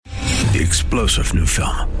The explosive new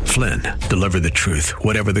film, Flynn, deliver the truth,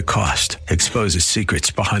 whatever the cost. Exposes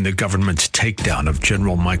secrets behind the government's takedown of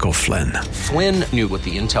General Michael Flynn. Flynn knew what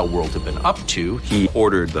the intel world had been up to. He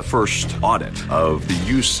ordered the first audit of the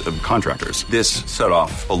use of contractors. This set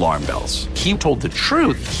off alarm bells. He told the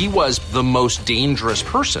truth. He was the most dangerous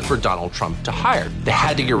person for Donald Trump to hire. They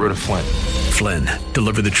had to get rid of Flynn. Flynn,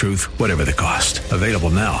 deliver the truth, whatever the cost. Available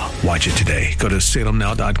now. Watch it today. Go to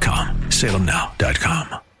salemnow.com.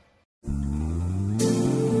 salemnow.com.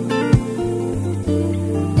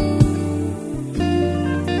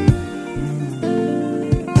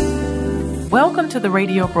 Welcome to the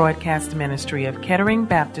radio broadcast ministry of Kettering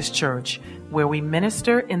Baptist Church, where we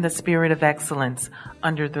minister in the spirit of excellence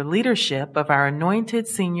under the leadership of our anointed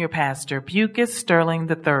senior pastor, Bucus Sterling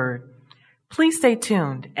III. Please stay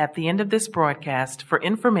tuned at the end of this broadcast for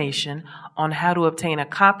information on how to obtain a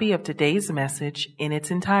copy of today's message in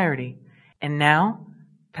its entirety. And now,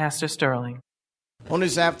 Pastor Sterling. On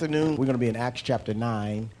this afternoon, we're going to be in Acts chapter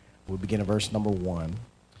 9. We'll begin at verse number 1.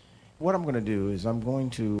 What I'm going to do is I'm going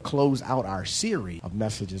to close out our series of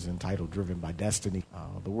messages entitled Driven by Destiny.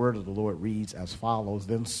 The word of the Lord reads as follows.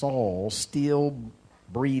 Then Saul, still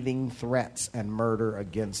breathing threats and murder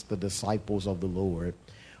against the disciples of the Lord,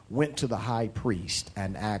 went to the high priest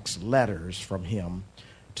and asked letters from him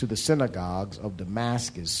to the synagogues of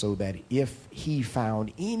Damascus, so that if he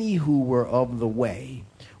found any who were of the way,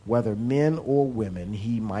 whether men or women,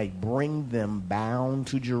 he might bring them bound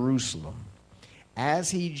to Jerusalem.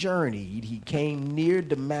 As he journeyed, he came near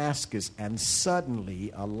Damascus, and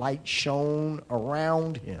suddenly a light shone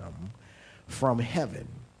around him from heaven.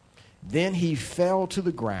 Then he fell to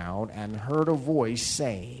the ground and heard a voice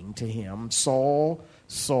saying to him, Saul,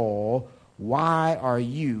 Saul, why are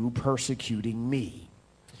you persecuting me?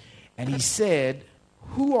 And he said,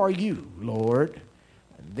 Who are you, Lord?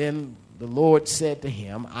 And then the Lord said to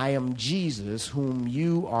him, I am Jesus, whom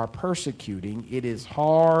you are persecuting. It is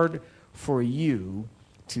hard for you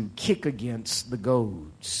to kick against the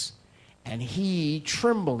goads. And he,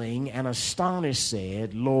 trembling and astonished,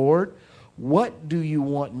 said, Lord, what do you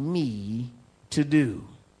want me to do?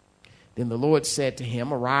 Then the Lord said to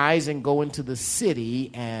him, Arise and go into the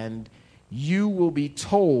city, and you will be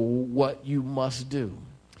told what you must do.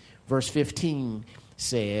 Verse 15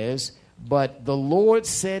 says, But the Lord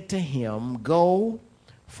said to him, Go,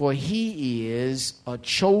 for he is a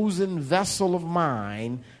chosen vessel of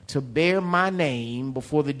mine to bear my name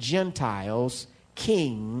before the Gentiles,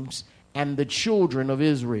 kings, and the children of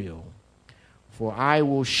Israel. For I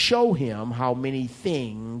will show him how many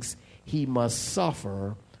things he must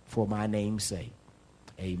suffer for my name's sake.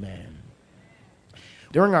 Amen.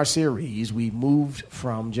 During our series, we moved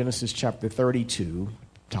from Genesis chapter 32,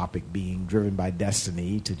 topic being driven by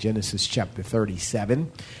destiny, to Genesis chapter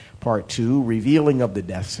 37, part 2, revealing of the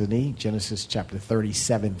destiny, Genesis chapter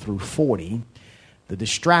 37 through 40, the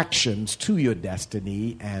distractions to your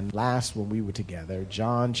destiny, and last when we were together,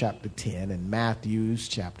 John chapter 10 and Matthew's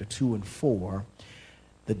chapter 2 and 4,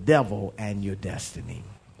 the devil and your destiny.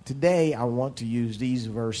 Today, I want to use these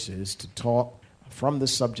verses to talk from the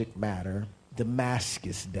subject matter,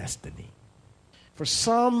 Damascus destiny. For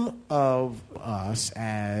some of us,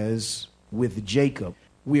 as with Jacob,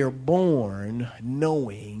 we are born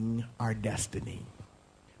knowing our destiny.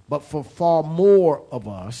 But for far more of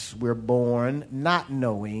us, we're born not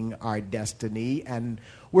knowing our destiny, and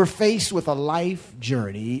we're faced with a life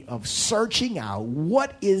journey of searching out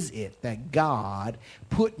what is it that God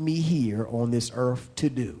put me here on this earth to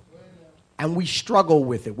do. And we struggle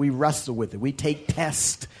with it. We wrestle with it. We take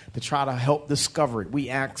tests to try to help discover it. We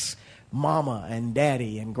ask mama and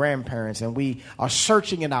daddy and grandparents, and we are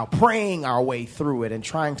searching it out, praying our way through it and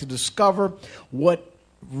trying to discover what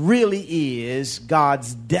really is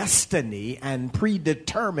God's destiny and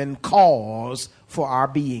predetermined cause for our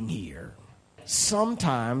being here.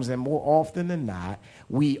 Sometimes, and more often than not,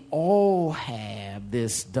 we all have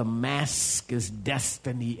this Damascus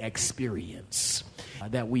destiny experience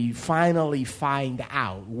that we finally find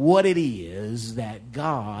out what it is that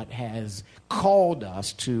God has called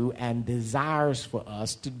us to and desires for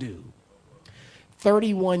us to do.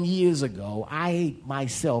 31 years ago, I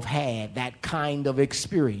myself had that kind of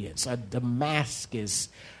experience, a Damascus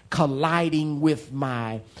colliding with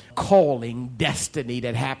my calling destiny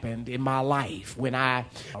that happened in my life when I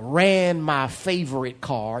ran my favorite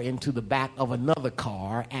car into the back of another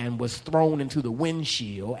car and was thrown into the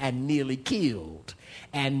windshield and nearly killed.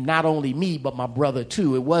 And not only me, but my brother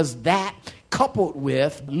too. It was that coupled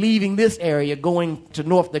with leaving this area, going to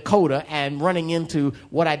North Dakota and running into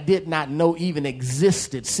what I did not know even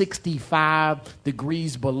existed, 65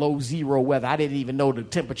 degrees below zero weather. I didn't even know the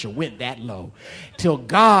temperature went that low till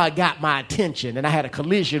God got my attention and I had a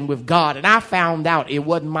collision with God, and I found out it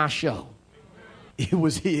wasn't my show. It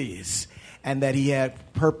was his, and that he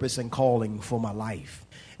had purpose and calling for my life.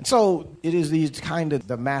 And so it is these kind of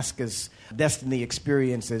Damascus destiny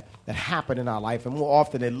experiences that happen in our life, and more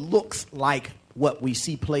often it looks like what we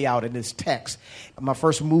see play out in this text. My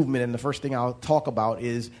first movement and the first thing I'll talk about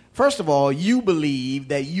is, first of all, you believe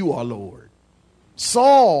that you are Lord.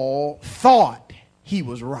 Saul thought he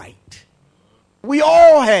was right. We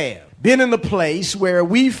all have been in a place where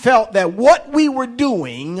we felt that what we were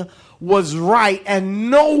doing was right, and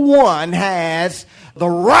no one has the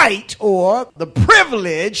right or the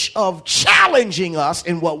privilege of challenging us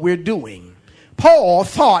in what we're doing. Paul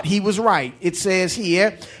thought he was right. It says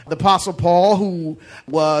here, the Apostle Paul, who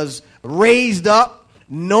was raised up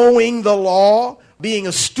knowing the law, being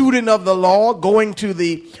a student of the law, going to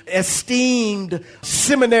the esteemed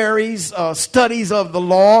seminaries, studies of the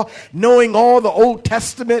law, knowing all the Old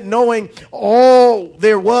Testament, knowing all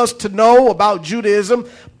there was to know about Judaism,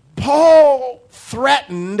 Paul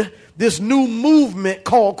threatened this new movement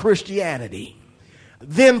called Christianity.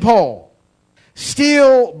 Then Paul,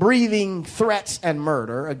 still breathing threats and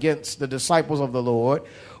murder against the disciples of the Lord,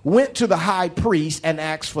 went to the high priest and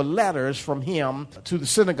asked for letters from him to the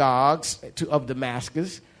synagogues of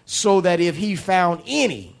Damascus, so that if he found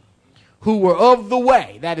any who were of the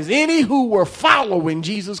way, that is, any who were following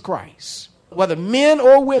Jesus Christ, whether men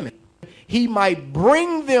or women, he might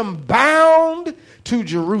bring them bound to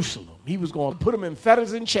Jerusalem. He was going to put them in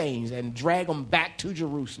fetters and chains and drag them back to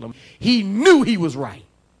Jerusalem. He knew he was right.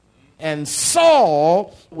 And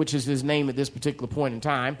Saul, which is his name at this particular point in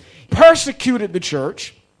time, persecuted the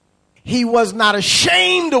church. He was not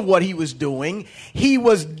ashamed of what he was doing. He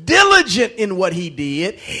was diligent in what he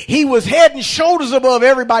did. He was head and shoulders above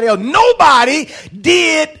everybody else. Nobody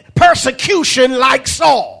did persecution like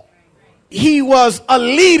Saul. He was a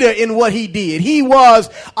leader in what he did. He was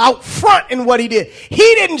out front in what he did. He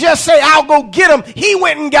didn't just say, I'll go get him. He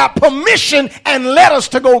went and got permission and led us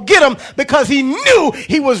to go get him because he knew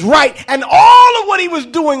he was right. And all of what he was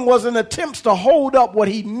doing was an attempt to hold up what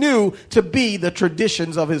he knew to be the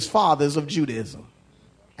traditions of his fathers of Judaism.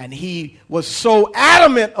 And he was so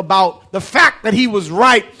adamant about the fact that he was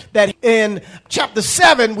right that in chapter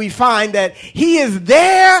 7 we find that he is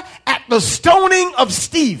there at the stoning of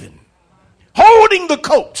Stephen, holding the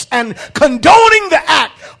coats and condoning the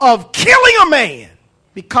act of killing a man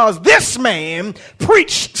because this man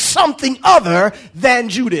preached something other than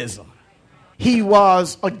Judaism. He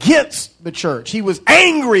was against the church. He was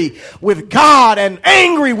angry with God and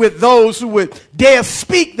angry with those who would dare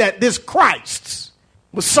speak that this Christ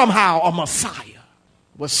was somehow a Messiah,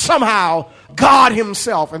 was somehow God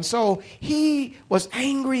himself. And so he was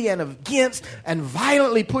angry and against and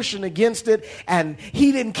violently pushing against it. And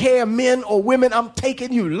he didn't care, men or women, I'm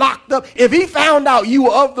taking you locked up. If he found out you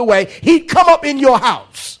were of the way, he'd come up in your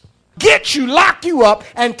house, get you, lock you up,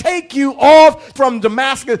 and take you off from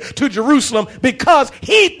Damascus to Jerusalem because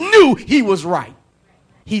he knew he was right.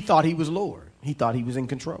 He thought he was Lord. He thought he was in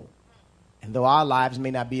control. And though our lives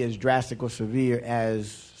may not be as drastic or severe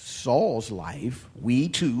as Saul's life, we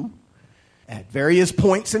too, at various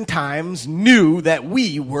points and times, knew that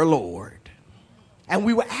we were Lord. And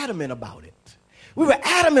we were adamant about it. We were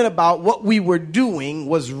adamant about what we were doing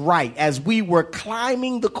was right. As we were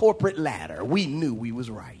climbing the corporate ladder, we knew we was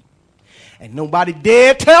right. And nobody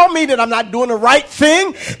dare tell me that I'm not doing the right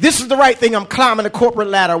thing. This is the right thing. I'm climbing the corporate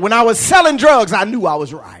ladder. When I was selling drugs, I knew I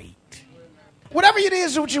was right. Whatever it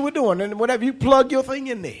is what you were doing, and whatever you plug your thing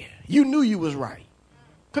in there, you knew you was right.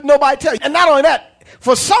 Could nobody tell you? And not only that,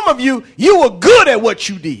 for some of you, you were good at what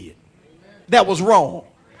you did that was wrong.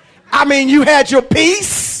 I mean, you had your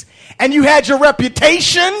peace and you had your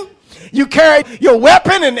reputation. You carried your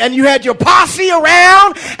weapon and you had your posse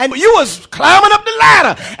around and you was climbing up the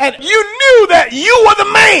ladder and you knew that you were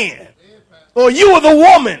the man or you were the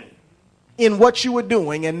woman in what you were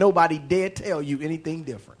doing, and nobody dared tell you anything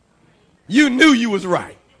different. You knew you was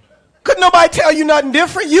right. Could nobody tell you nothing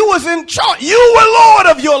different? You was in charge. You were Lord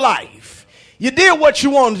of your life. You did what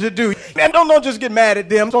you wanted to do. And don't just get mad at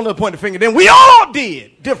them. Don't point the finger at them. We all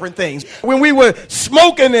did different things. When we were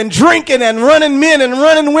smoking and drinking and running men and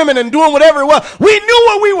running women and doing whatever it was, we knew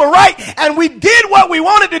what we were right, and we did what we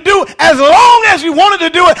wanted to do as long as we wanted to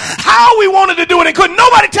do it, how we wanted to do it. And couldn't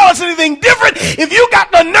nobody tell us anything different. If you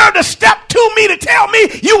got the nerve to step to me to tell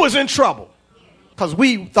me, you was in trouble. Because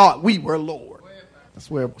we thought we were Lord. That's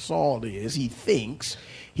where Saul is. He thinks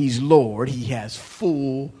he's Lord. He has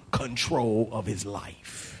full control of his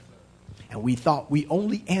life. And we thought we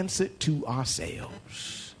only answered to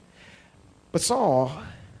ourselves. But Saul,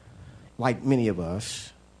 like many of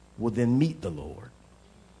us, will then meet the Lord.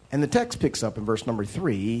 And the text picks up in verse number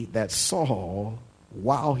 3 that Saul,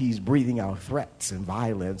 while he's breathing out threats and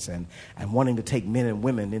violence and wanting to take men and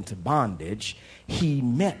women into bondage, he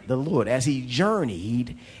met the Lord. As he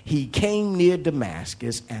journeyed, he came near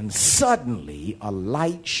Damascus, and suddenly a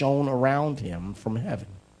light shone around him from heaven.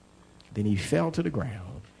 Then he fell to the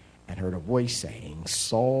ground and heard a voice saying,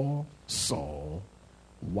 Saul, Saul,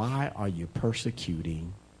 why are you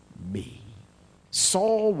persecuting me?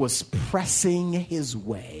 Saul was pressing his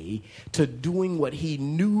way to doing what he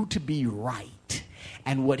knew to be right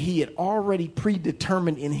and what he had already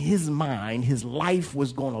predetermined in his mind his life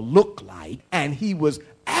was going to look like. And he was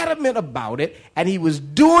adamant about it, and he was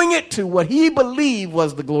doing it to what he believed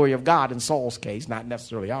was the glory of God in Saul's case, not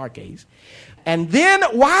necessarily our case. And then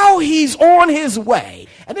while he's on his way,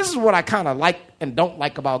 and this is what I kind of like and don't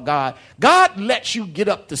like about God, God lets you get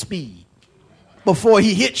up to speed before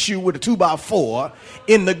he hits you with a 2x4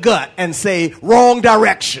 in the gut and say, wrong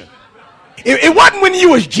direction. It wasn't when you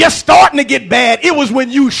was just starting to get bad. It was when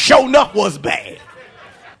you sure enough was bad.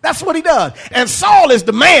 That's what he does. And Saul is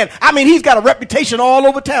the man. I mean, he's got a reputation all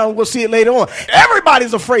over town. We'll see it later on.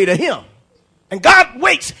 Everybody's afraid of him. And God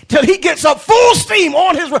waits till he gets up full steam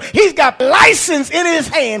on his road. He's got license in his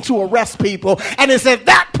hand to arrest people. And it's at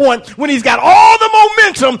that point when he's got all the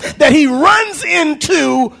momentum that he runs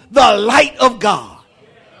into the light of God.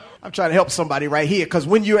 I'm trying to help somebody right here, because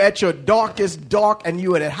when you're at your darkest dark and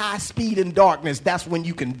you're at high speed in darkness, that's when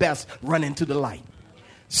you can best run into the light.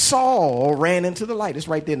 Saul ran into the light. It's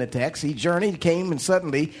right there in the text. He journeyed, came, and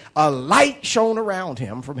suddenly a light shone around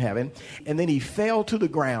him from heaven, and then he fell to the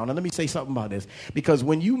ground. And let me say something about this, because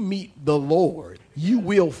when you meet the Lord, you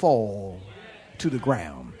will fall to the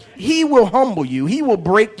ground. He will humble you. He will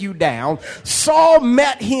break you down. Saul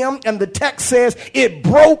met him, and the text says it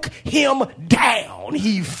broke him down.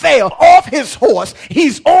 He fell off his horse.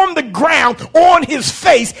 He's on the ground, on his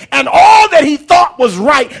face, and all that he thought was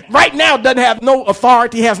right now doesn't have no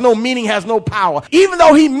authority, has no meaning, has no power. Even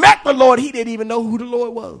though he met the Lord, he didn't even know who the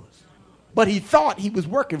Lord was. But he thought he was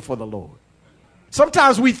working for the Lord.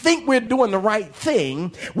 Sometimes we think we're doing the right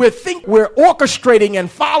thing. We think we're orchestrating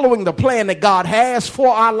and following the plan that God has for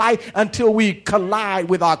our life until we collide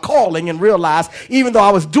with our calling and realize, even though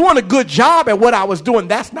I was doing a good job at what I was doing,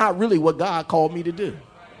 that's not really what God called me to do.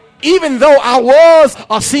 Even though I was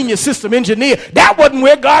a senior system engineer, that wasn't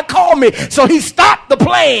where God called me. So he stopped the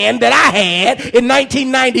plan that I had in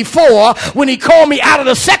 1994 when he called me out of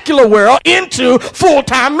the secular world into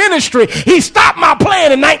full-time ministry. He stopped my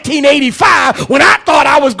plan in 1985 when I thought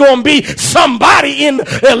I was going to be somebody in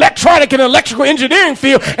the electronic and electrical engineering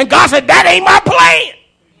field. And God said, that ain't my plan.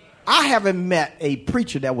 I haven't met a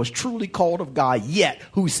preacher that was truly called of God yet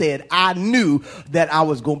who said, I knew that I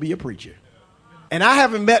was going to be a preacher. And I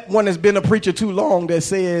haven't met one that's been a preacher too long that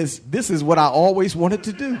says, this is what I always wanted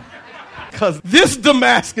to do. Because this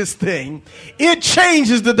Damascus thing, it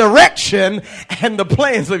changes the direction and the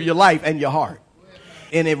plans of your life and your heart.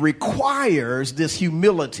 And it requires this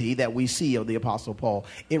humility that we see of the Apostle Paul.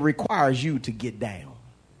 It requires you to get down.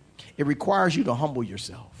 It requires you to humble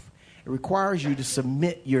yourself. It requires you to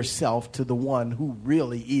submit yourself to the one who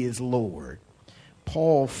really is Lord.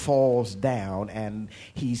 Paul falls down and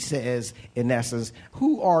he says, in essence,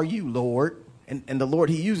 who are you, Lord? And the Lord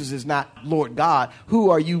he uses is not Lord God. Who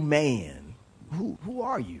are you, man? Who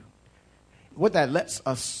are you? What that lets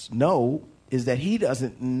us know is that he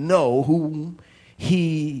doesn't know whom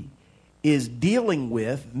he is dealing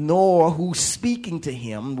with, nor who's speaking to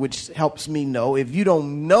him, which helps me know if you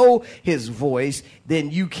don't know his voice, then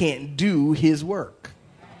you can't do his work.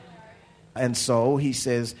 And so he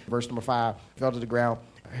says, verse number 5, fell to the ground,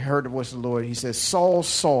 heard the voice of the Lord. He says, Saul,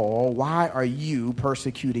 Saul, why are you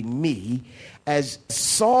persecuting me? As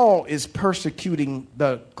Saul is persecuting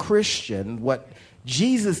the Christian, what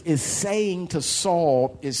Jesus is saying to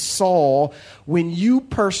Saul is, Saul, when you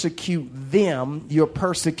persecute them, you're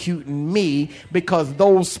persecuting me because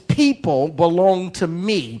those people belong to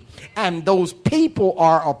me and those people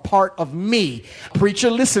are a part of me.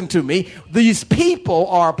 Preacher, listen to me. These people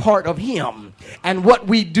are a part of him. And what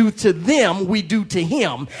we do to them, we do to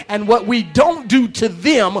him. And what we don't do to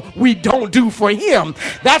them, we don't do for him.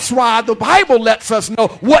 That's why the Bible lets us know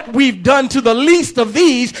what we've done to the least of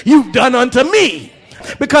these, you've done unto me.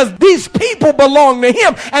 Because these people belong to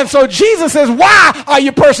him. And so Jesus says, why are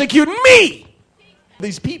you persecuting me?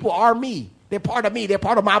 These people are me. They're part of me. They're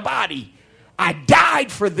part of my body. I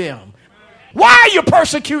died for them. Why are you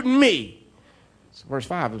persecuting me? So verse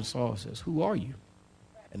 5, and Saul says, who are you?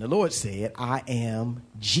 And the Lord said, I am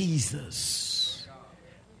Jesus,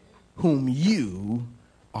 whom you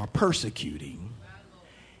are persecuting.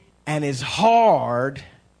 And it's hard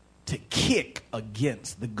to kick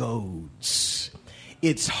against the goads.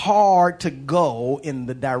 It's hard to go in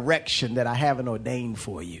the direction that I haven't ordained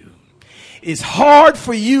for you. It's hard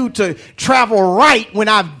for you to travel right when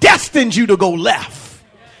I've destined you to go left.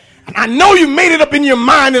 And I know you made it up in your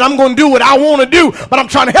mind that I'm going to do what I want to do, but I'm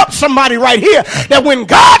trying to help somebody right here that when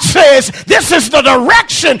God says this is the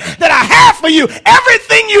direction that I have for you,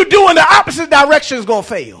 everything you do in the opposite direction is going to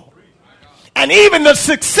fail. And even the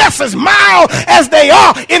successes, mild as they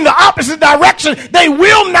are in the opposite direction, they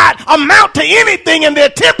will not amount to anything, and they're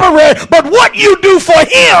temporary. But what you do for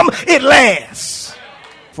him, it lasts.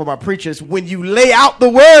 For my preachers, when you lay out the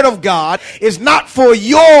word of God, it's not for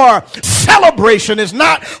your celebration, it's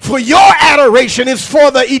not for your adoration, it's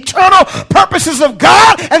for the eternal purposes of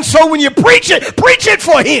God. And so when you preach it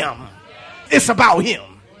for him. It's about him.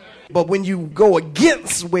 But when you go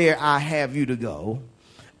against where I have you to go,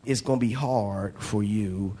 it's going to be hard for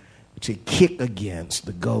you to kick against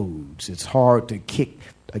the goads. It's hard to kick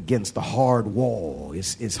against the hard wall.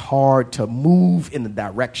 It's hard to move in the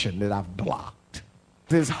direction that I've blocked.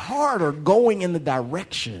 It's harder going in the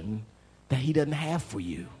direction that he doesn't have for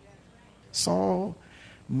you. Saul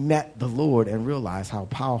met the Lord and realized how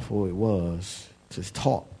powerful it was to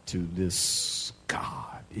talk to this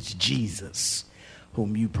God. It's Jesus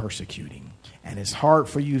whom you persecuting. And it's hard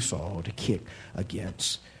for you, Saul, to kick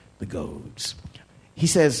against the goads. He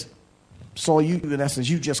says, Saul, you, in essence,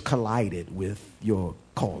 you just collided with your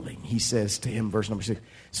calling. He says to him, verse number 6,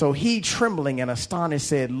 so he, trembling and astonished,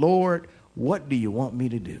 said, Lord, what do you want me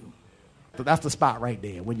to do? So that's the spot right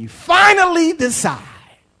there. When you finally decide,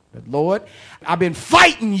 Lord, I've been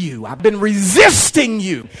fighting you. I've been resisting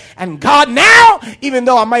you. And God, now, even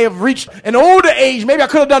though I may have reached an older age, maybe I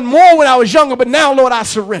could have done more when I was younger, but now, Lord, I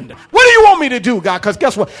surrender. What do you want me to do, God? Because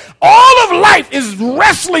guess what? All of life is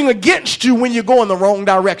wrestling against you when you go in the wrong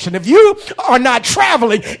direction. If you are not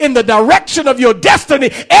traveling in the direction of your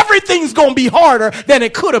destiny, everything's going to be harder than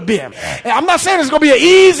it could have been. And I'm not saying it's going to be an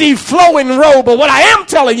easy flowing road, but what I am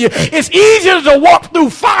telling you, it's easier to walk through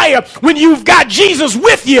fire when you've got Jesus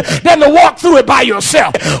with you than to walk through it by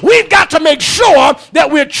yourself. We've got to make sure that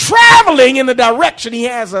we're traveling in the direction he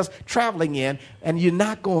has us traveling in, and you're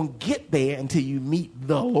not going to get there until you meet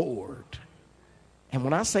the Lord. And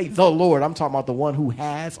when I say the Lord, I'm talking about the one who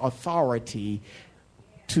has authority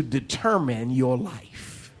to determine your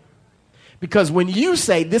life. Because when you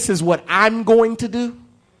say this is what I'm going to do,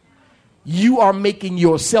 you are making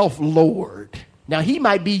yourself Lord. Now, he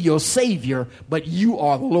might be your Savior, but you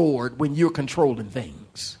are Lord when you're controlling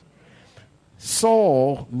things.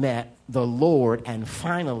 Saul met the Lord and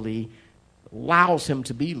finally allows him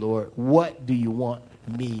to be Lord. What do you want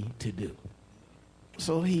me to do?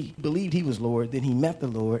 So he believed he was Lord, then he met the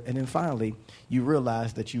Lord, and then finally you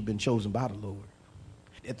realize that you've been chosen by the Lord.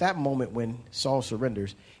 At that moment when Saul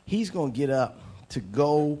surrenders, he's going to get up to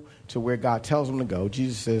go to where God tells him to go.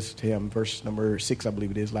 Jesus says to him, verse number 6, I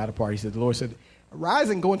believe it is, latter part, he said, the Lord said,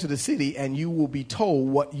 arise and go into the city, and you will be told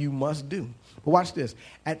what you must do. But watch this.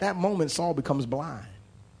 At that moment, Saul becomes blind.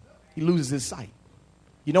 He loses his sight.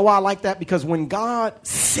 You know why I like that? Because when God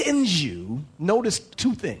sends you, notice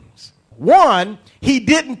two things. One, he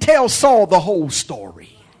didn't tell Saul the whole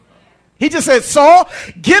story. He just said, Saul,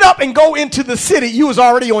 get up and go into the city. You was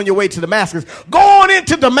already on your way to Damascus. Go on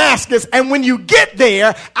into Damascus, and when you get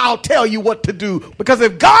there, I'll tell you what to do. Because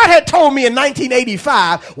if God had told me in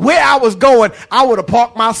 1985 where I was going, I would have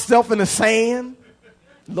parked myself in the sand.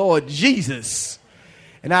 Lord Jesus.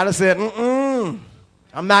 And I'd have said,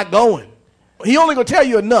 I'm not going. He only going to tell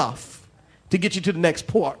you enough to get you to the next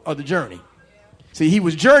part of the journey. See, he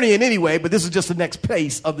was journeying anyway, but this is just the next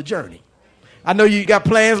pace of the journey. I know you got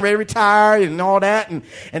plans, ready to retire and all that, and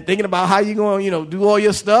thinking about how you're going to, do all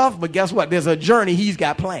your stuff. But guess what? There's a journey he's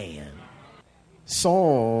got planned.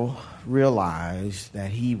 Saul realized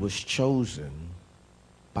that he was chosen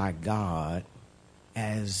by God.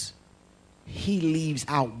 As he leaves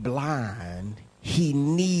out blind, he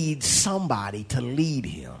needs somebody to lead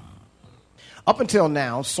him. Up until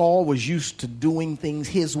now, Saul was used to doing things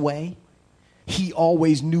his way. He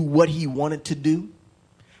always knew what he wanted to do,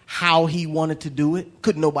 how he wanted to do it.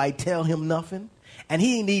 Couldn't nobody tell him nothing. And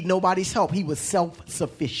he didn't need nobody's help. He was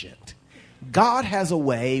self-sufficient. God has a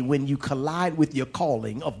way when you collide with your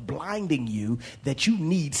calling of blinding you that you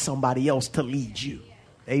need somebody else to lead you.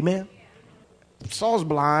 Amen? Saul's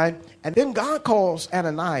blind, and then God calls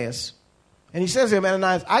Ananias, and he says to him,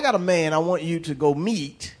 Ananias, I got a man I want you to go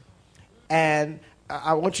meet, and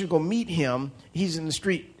I want you to go meet him. He's in the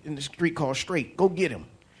street called Straight. Go get him.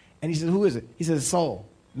 And he said, who is it? He says, Saul.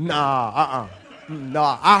 Nah,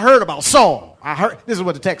 I heard about Saul. This is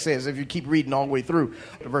what the text says if you keep reading all the way through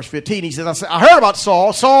to verse 15. He says, I heard about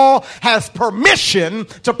Saul. Saul has permission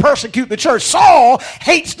to persecute the church. Saul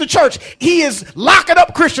hates the church. He is locking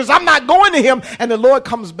up Christians. I'm not going to him. And the Lord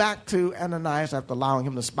comes back to Ananias after allowing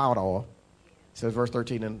him to spout off. It says verse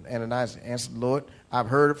 13, and Ananias answered the Lord, I've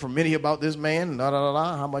heard from many about this man,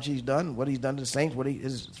 how much he's done, what he's done to the saints,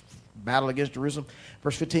 his battle against Jerusalem.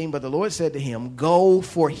 Verse 15, but the Lord said to him, go,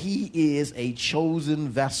 for he is a chosen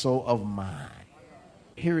vessel of mine.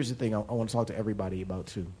 Here is the thing I want to talk to everybody about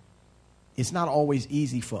too. It's not always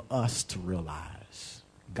easy for us to realize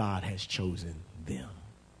God has chosen them.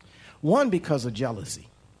 One, because of jealousy.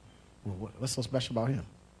 Well, what's so special about him?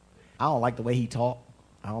 I don't like the way he talked.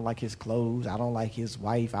 I don't like his clothes. I don't like his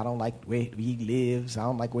wife. I don't like where he lives. I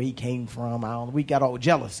don't like where he came from. We got all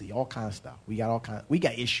jealousy, all kinds of stuff. We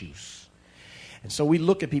got issues. And so we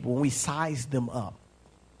look at people and we size them up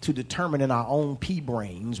to determine in our own pea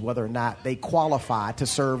brains whether or not they qualify to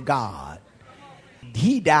serve God.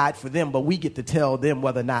 He died for them, but we get to tell them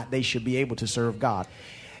whether or not they should be able to serve God.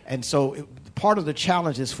 And so part of the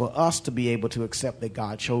challenge is for us to be able to accept that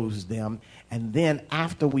God chose them. And then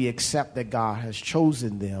after we accept that God has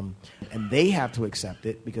chosen them, and they have to accept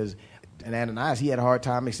it, because Ananias, he had a hard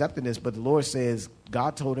time accepting this, but the Lord says,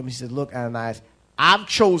 God told him, he said, look, Ananias, I've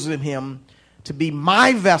chosen him to be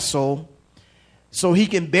my vessel so he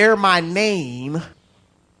can bear my name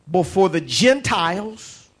before the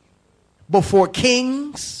Gentiles, before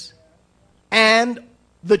kings, and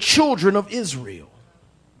the children of Israel.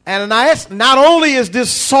 Ananias, not only is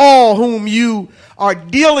this Saul whom you are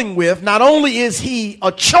dealing with, not only is he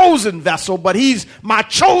a chosen vessel, but he's my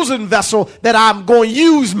chosen vessel that I'm going to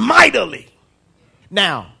use mightily.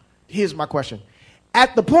 Now, here's my question.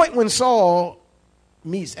 At the point when Saul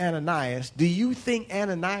meets Ananias, do you think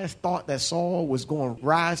Ananias thought that Saul was going to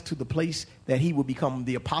rise to the place that he would become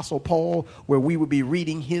the Apostle Paul, where we would be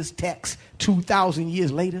reading his text 2,000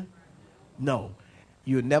 years later? No.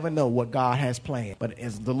 You'll never know what God has planned. But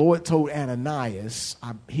as the Lord told Ananias,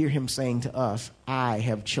 I hear him saying to us, I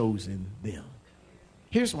have chosen them.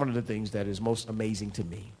 Here's one of the things that is most amazing to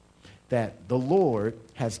me, that the Lord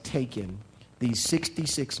has taken these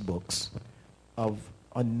 66 books of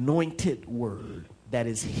anointed word, that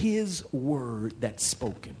is his word that's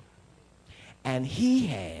spoken. And he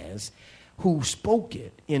has, who spoke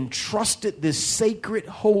it, entrusted this sacred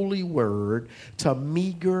holy word to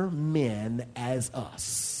meager men as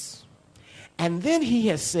us. And then he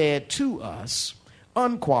has said to us,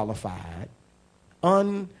 unqualified,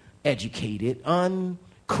 uneducated,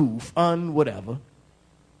 uncouth, whatever,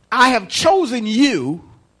 I have chosen you,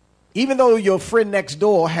 even though your friend next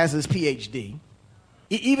door has his PhD,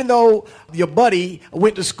 even though your buddy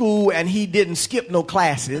went to school and he didn't skip no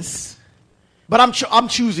classes, but I'm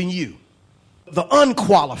choosing you. The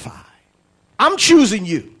unqualified. I'm choosing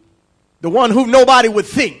you. The one who nobody would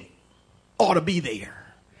think ought to be there.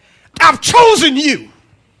 I've chosen you.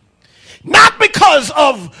 Not because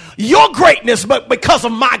of your greatness, but because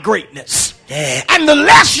of my greatness. And the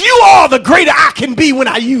less you are, the greater I can be when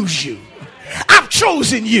I use you. I've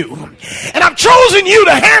chosen you. And I've chosen you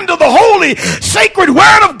to handle the holy, sacred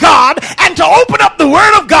word of God and to open up the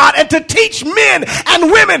word of God and to teach men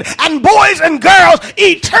and women and boys and girls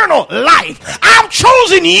eternal life. I've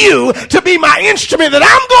chosen you to be my instrument that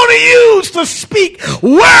I'm going to use to speak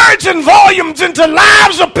words and volumes into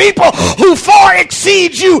lives of people who far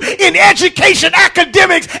exceed you in education,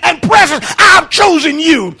 academics, and presence. I've chosen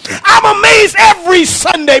you. I'm amazed every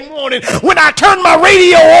Sunday morning when I turn my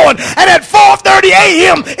radio on and at 4:30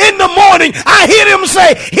 a.m. in the morning, I hear them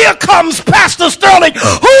say, here comes Pastor Sterling. Who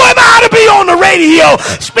am I to be on the radio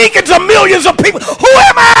speaking to millions of people? Who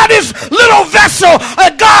am I, this little vessel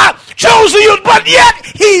that God chose you? But yet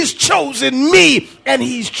he's chosen me and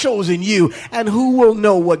he's chosen you. And who will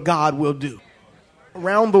know what God will do?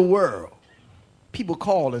 Around the world, people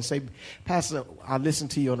call and say, Pastor, I listen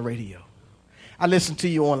to you on the radio. I listen to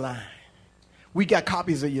you online. We got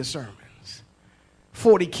copies of your sermon.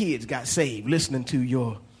 40 kids got saved listening to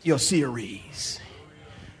your series.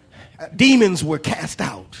 Demons were cast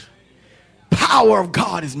out. Power of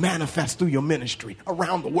God is manifest through your ministry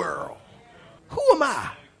around the world. Who am I?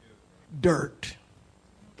 Dirt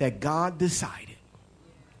that God decided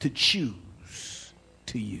to choose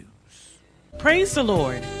to use. Praise the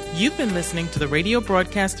Lord. You've been listening to the radio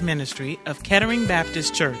broadcast ministry of Kettering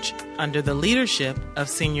Baptist Church under the leadership of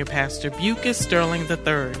Senior Pastor Bucus Sterling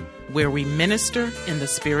III, where we minister in the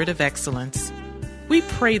spirit of excellence. We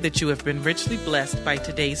pray that you have been richly blessed by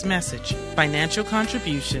today's message. Financial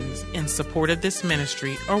contributions in support of this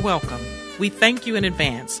ministry are welcome. We thank you in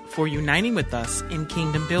advance for uniting with us in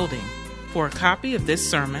kingdom building. For a copy of this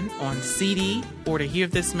sermon on CD or to hear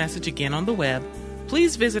this message again on the web,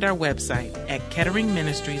 please visit our website at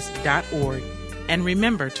ketteringministries.org and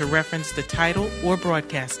remember to reference the title or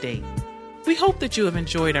broadcast date. We hope that you have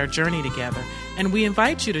enjoyed our journey together, and we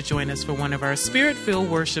invite you to join us for one of our Spirit-filled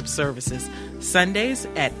worship services, Sundays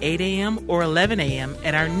at 8 a.m. or 11 a.m.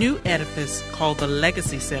 at our new edifice called the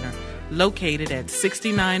Legacy Center, located at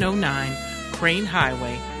 6909 Crane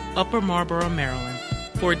Highway, Upper Marlboro, Maryland.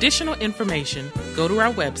 For additional information, go to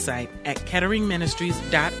our website at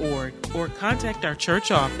ketteringministries.org or contact our church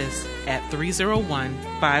office at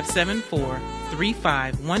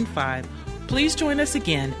 301-574-3515. Please join us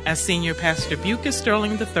again as Senior Pastor Bucas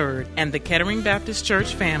Sterling III and the Kettering Baptist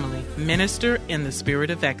Church family minister in the spirit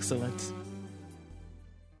of excellence.